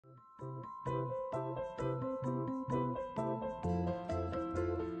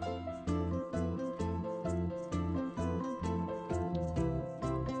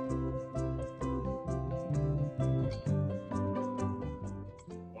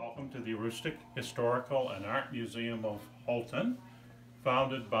the Aroostook Historical and Art Museum of Houlton,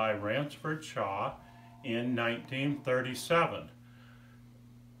 founded by Ransford Shaw in 1937.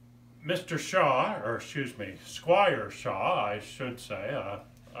 Mr. Shaw, or excuse me, Squire Shaw, I should say,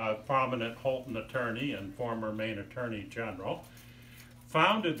 a prominent Houlton attorney and former Maine Attorney General,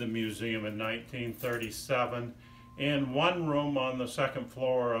 founded the museum in 1937 in one room on the second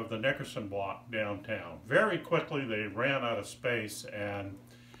floor of the Nickerson block downtown. Very quickly they ran out of space, and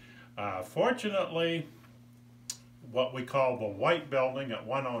fortunately what we call the White Building at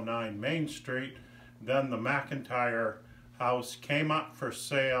 109 Main Street, then the McIntyre House, came up for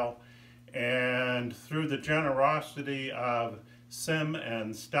sale, and through the generosity of Sim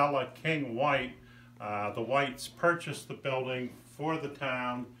and Stella King White, the Whites purchased the building for the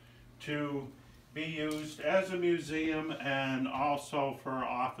town to be used as a museum and also for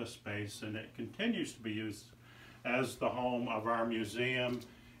office space, and it continues to be used as the home of our museum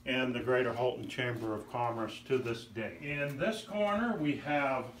and the Greater Houlton Chamber of Commerce to this day. In this corner we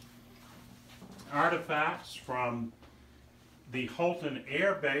have artifacts from the Houlton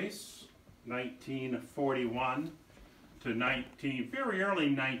Air Base, 1941 to very early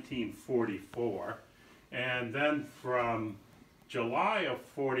 1944, and then from July of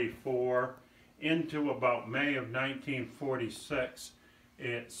 44 into about May of 1946,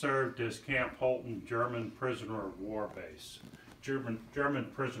 it served as Camp Houlton German Prisoner of War Base, German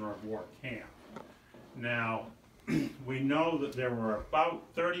Prisoner of War Camp. Now, we know that there were about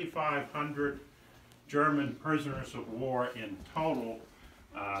 3,500 German prisoners of war in total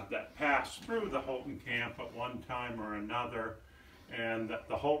that passed through the Houlton camp at one time or another, and that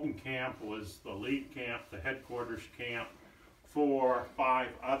the Houlton camp was the lead camp, the headquarters camp, for 5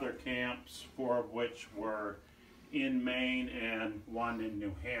 other camps, 4 of which were in Maine and 1 in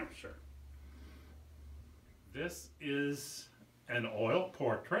New Hampshire. This is an oil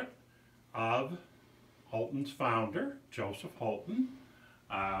portrait of Houlton's founder, Joseph Houlton.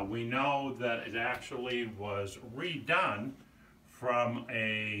 We know that it actually was redone from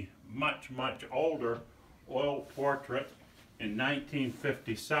a much older oil portrait in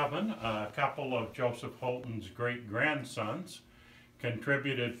 1957. A couple of Joseph Houlton's great-grandsons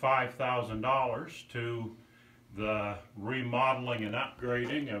contributed $5,000 to the remodeling and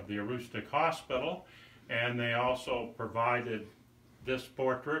upgrading of the Aroostook Hospital, and they also provided this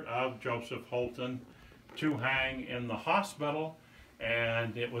portrait of Joseph Houlton to hang in the hospital,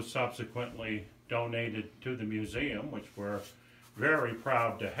 and it was subsequently donated to the museum, which we're very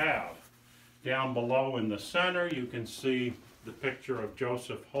proud to have. Down below in the center you can see the picture of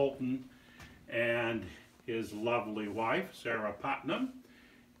Joseph Houlton and his lovely wife, Sarah Putnam,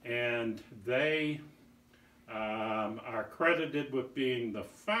 and they are credited with being the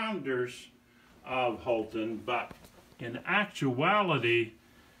founders of Houlton, but in actuality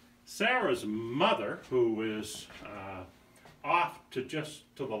Sarah's mother, who is off to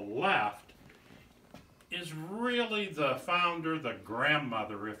just to the left, is really the founder, the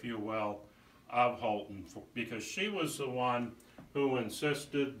grandmother, if you will, of Houlton, because she was the one who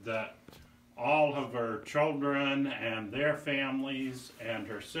insisted that all of her children and their families and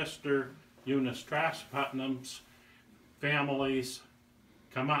her sister Eunice Trask Putnam's families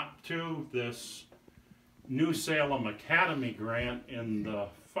come up to this New Salem Academy grant in the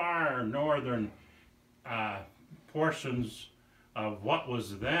far northern portions of what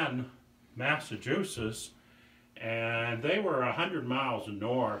was then Massachusetts, and they were 100 miles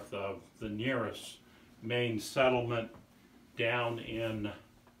north of the nearest Maine settlement down in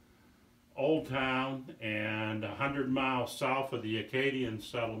Old Town, and 100 miles south of the Acadian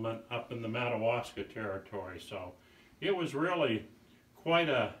settlement up in the Madawaska territory. So it was really quite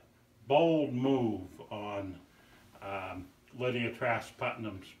a bold move on Lydia Trask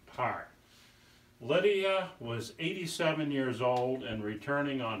Putnam's part. Lydia was 87 years old and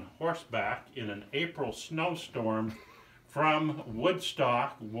returning on horseback in an April snowstorm from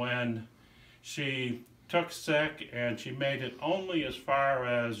Woodstock when she took sick, and she made it only as far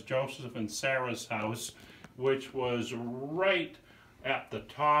as Joseph and Sarah's house, which was right at the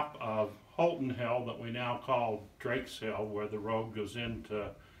top of Houlton Hill that we now call Drake's Hill, where the road goes into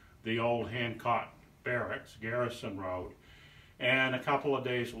the old Hancock Barracks, Garrison Road. And a couple of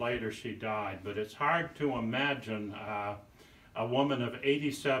days later she died. But it's hard to imagine a woman of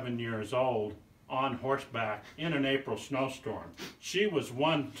 87 years old on horseback in an April snowstorm. She was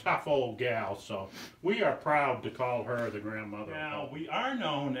one tough old gal, so we are proud to call her the grandmother. Now, we are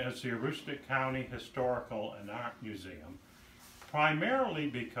known as the Aroostook County Historical and Art Museum, primarily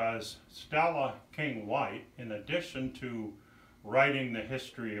because Stella King White, in addition to writing the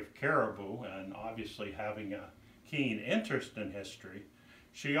history of caribou and obviously having a keen interest in history,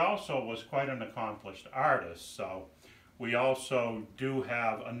 she also was quite an accomplished artist, so we also do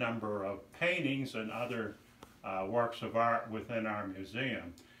have a number of paintings and other works of art within our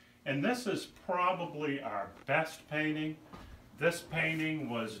museum. And this is probably our best painting. This painting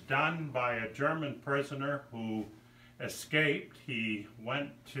was done by a German prisoner who escaped. He went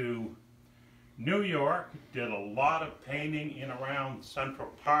to New York, did a lot of painting in around Central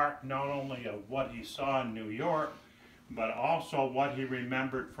Park, not only of what he saw in New York, but also what he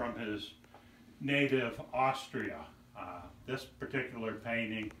remembered from his native Austria. This particular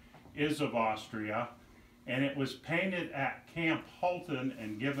painting is of Austria, and it was painted at Camp Houlton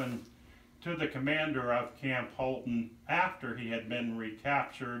and given to the commander of Camp Houlton after he had been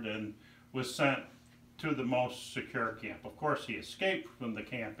recaptured and was sent to the most secure camp. Of course, he escaped from the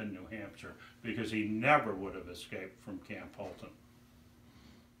camp in New Hampshire because he never would have escaped from Camp Houlton.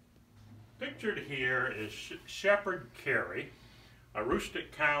 Pictured here is Shepard Carey,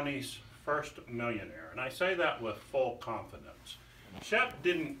 Aroostook County's first millionaire, and I say that with full confidence. Shep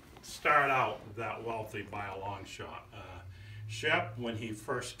didn't start out that wealthy by a long shot. Shep, when he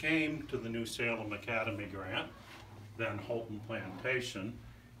first came to the New Salem Academy grant, then Houlton Plantation,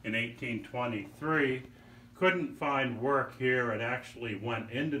 in 1823, couldn't find work here and actually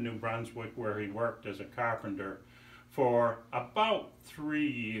went into New Brunswick where he worked as a carpenter for about 3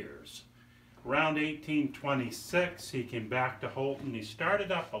 years. Around 1826, he came back to Houlton. He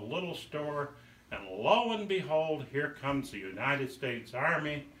started up a little store, and lo and behold, here comes the United States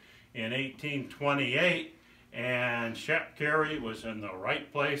Army in 1828, and Shep Carey was in the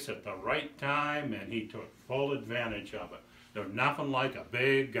right place at the right time, and he took full advantage of it. There's nothing like a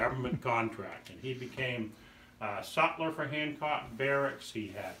big government contract, and he became a sutler for Hancock Barracks. He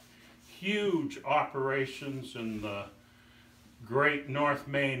had huge operations in the Great North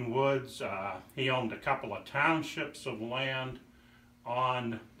Maine Woods. He owned a couple of townships of land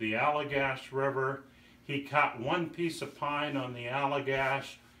on the Allagash River. He cut one piece of pine on the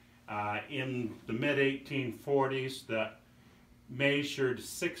Allagash in the mid-1840s that measured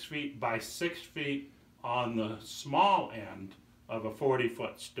 6 feet by 6 feet on the small end of a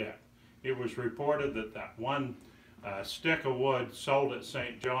 40-foot stick. It was reported that that one stick of wood sold at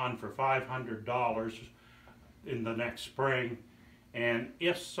St. John for $500 in the next spring. And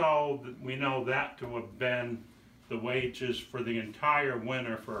if so, we know that to have been the wages for the entire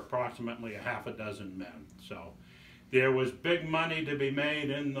winter for approximately a half a dozen men. So there was big money to be made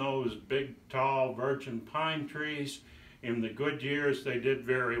in those big, tall, virgin pine trees. In the good years, they did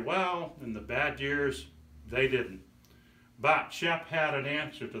very well. In the bad years, they didn't. But Shep had an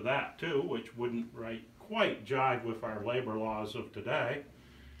answer to that too, which wouldn't quite jive with our labor laws of today.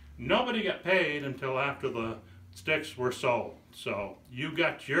 Nobody got paid until after the sticks were sold. So you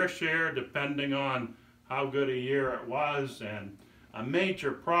got your share depending on how good a year it was, and a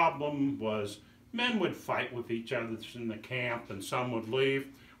major problem was men would fight with each other in the camp and some would leave.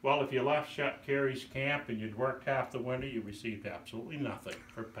 Well, if you left Shep Carey's camp and you'd worked half the winter, you received absolutely nothing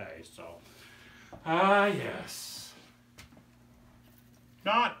for pay. So, yes.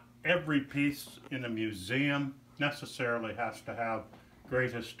 Not every piece in a museum necessarily has to have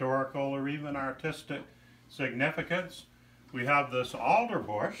great historical or even artistic significance. We have this alder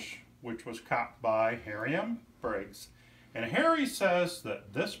bush, which was cut by Harry M. Briggs. And Harry says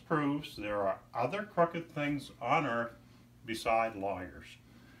that this proves there are other crooked things on earth beside lawyers.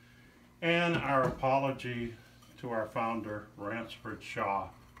 And our apology to our founder, Ransford Shaw,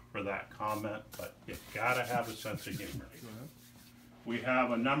 for that comment, but you gotta have a sense of humor. We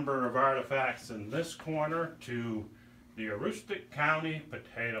have a number of artifacts in this corner to the Aroostook County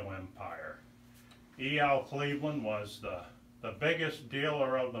Potato Empire. E.L. Cleveland was the biggest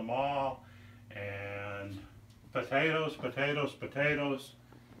dealer of them all, and potatoes, potatoes, potatoes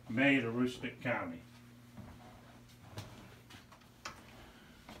made Aroostook County.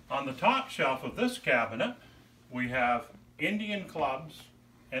 On the top shelf of this cabinet, we have Indian clubs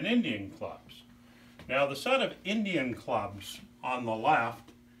and Indian clubs. Now, the set of Indian clubs on the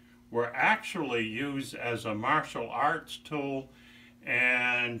left were actually used as a martial arts tool,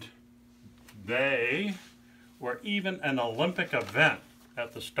 and they were even an Olympic event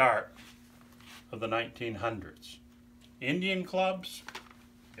at the start of the 1900s. Indian clubs?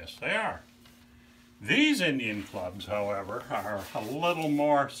 Yes, they are. These Indian clubs, however, are a little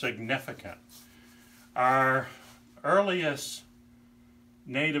more significant. Our earliest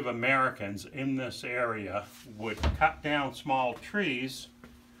Native Americans in this area would cut down small trees,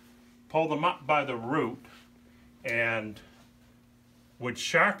 pull them up by the root, and would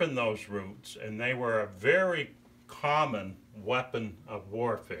sharpen those roots, and they were a very common weapon of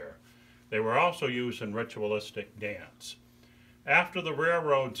warfare. They were also used in ritualistic dance. after the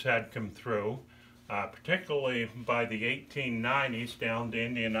railroads had come through, particularly by the 1890s down to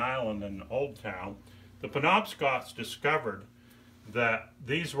Indian Island and Old Town, the Penobscots discovered that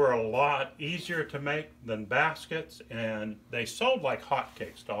these were a lot easier to make than baskets, and they sold like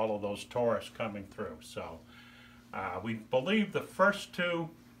hotcakes to all of those tourists coming through. So we believe the first two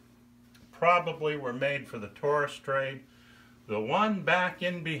probably were made for the tourist trade. The one back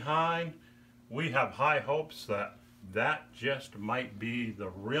in behind, we have high hopes that that just might be the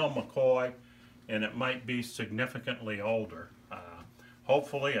real McCoy, and it might be significantly older.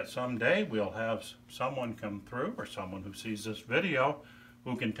 Hopefully at some day we'll have someone come through, or someone who sees this video,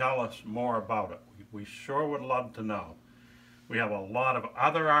 who can tell us more about it. We sure would love to know. We have a lot of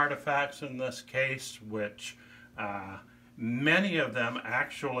other artifacts in this case, which many of them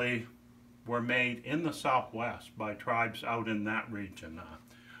actually were made in the Southwest by tribes out in that region.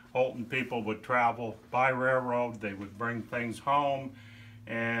 Houlton people would travel by railroad, they would bring things home,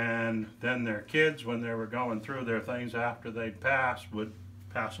 and then their kids, when they were going through their things after they'd passed, would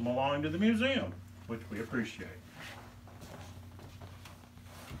pass them along to the museum, which we appreciate.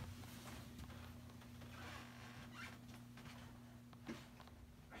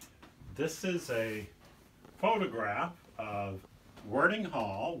 This is a photograph of Worthing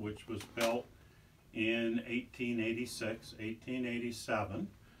Hall, which was built in 1886, 1887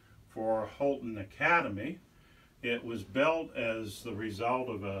 for Houlton Academy. It was built as the result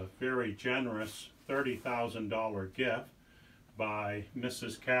of a very generous $30,000 gift by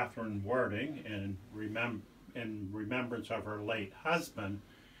Mrs. Catherine Worthing in remembrance of her late husband.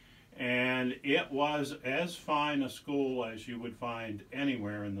 And it was as fine a school as you would find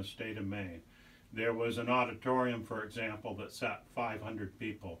anywhere in the state of Maine. There was an auditorium, for example, that sat 500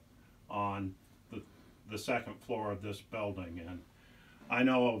 people on the second floor of this building. And I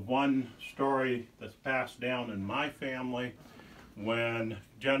know of one story that's passed down in my family when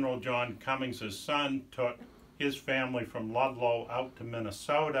General John Cummings' son took his family from Ludlow out to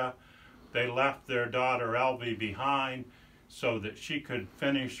Minnesota. They left their daughter Elvie behind so that she could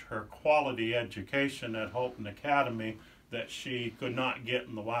finish her quality education at Houlton Academy that she could not get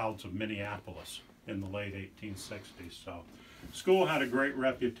in the wilds of Minneapolis in the late 1860s. So school had a great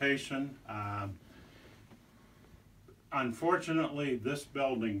reputation. Unfortunately, this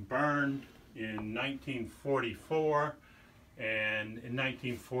building burned in 1944, and in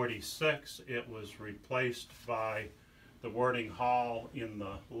 1946 it was replaced by the Worthing Hall in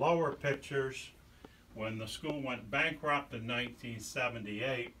the lower pictures. When the school went bankrupt in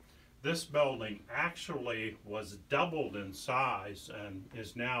 1978, this building actually was doubled in size and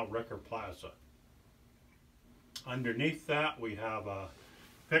is now Ricker Plaza. Underneath that we have a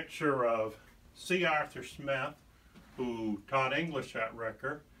picture of C. Arthur Smith, who taught English at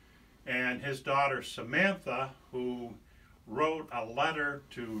Ricker, and his daughter Samantha, who wrote a letter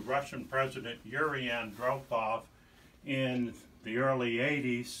to Russian President Yuri Andropov in the early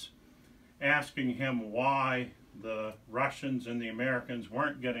 80s asking him why the Russians and the Americans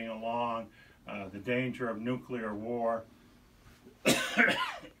weren't getting along, the danger of nuclear war.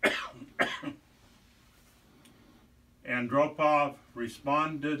 Andropov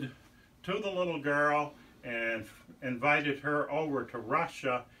responded to the little girl and invited her over to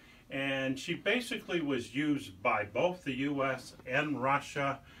Russia, and she basically was used by both the U.S. and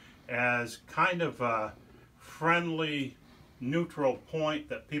Russia as kind of a friendly, neutral point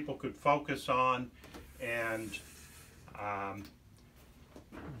that people could focus on and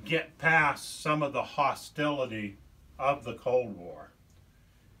get past some of the hostility of the Cold War.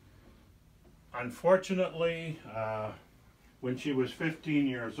 Unfortunately, when she was 15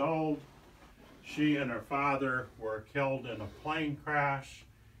 years old, she and her father were killed in a plane crash,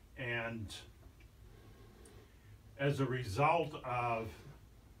 and as a result of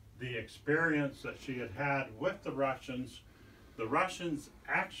the experience that she had had with the Russians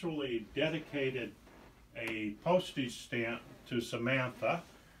actually dedicated a postage stamp to Samantha,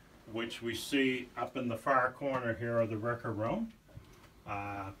 which we see up in the far corner here of the Ricker room.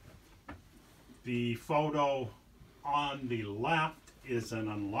 The photo on the left is an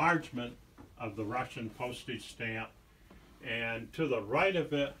enlargement of the Russian postage stamp, and to the right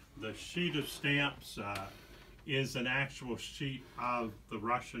of it, the sheet of stamps is an actual sheet of the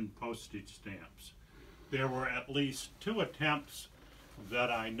Russian postage stamps. There were at least 2 attempts that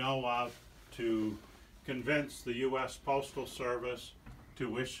I know of to convince the U.S. Postal Service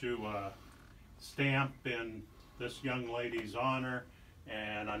to issue a stamp in this young lady's honor,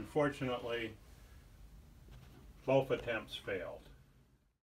 and unfortunately both attempts failed.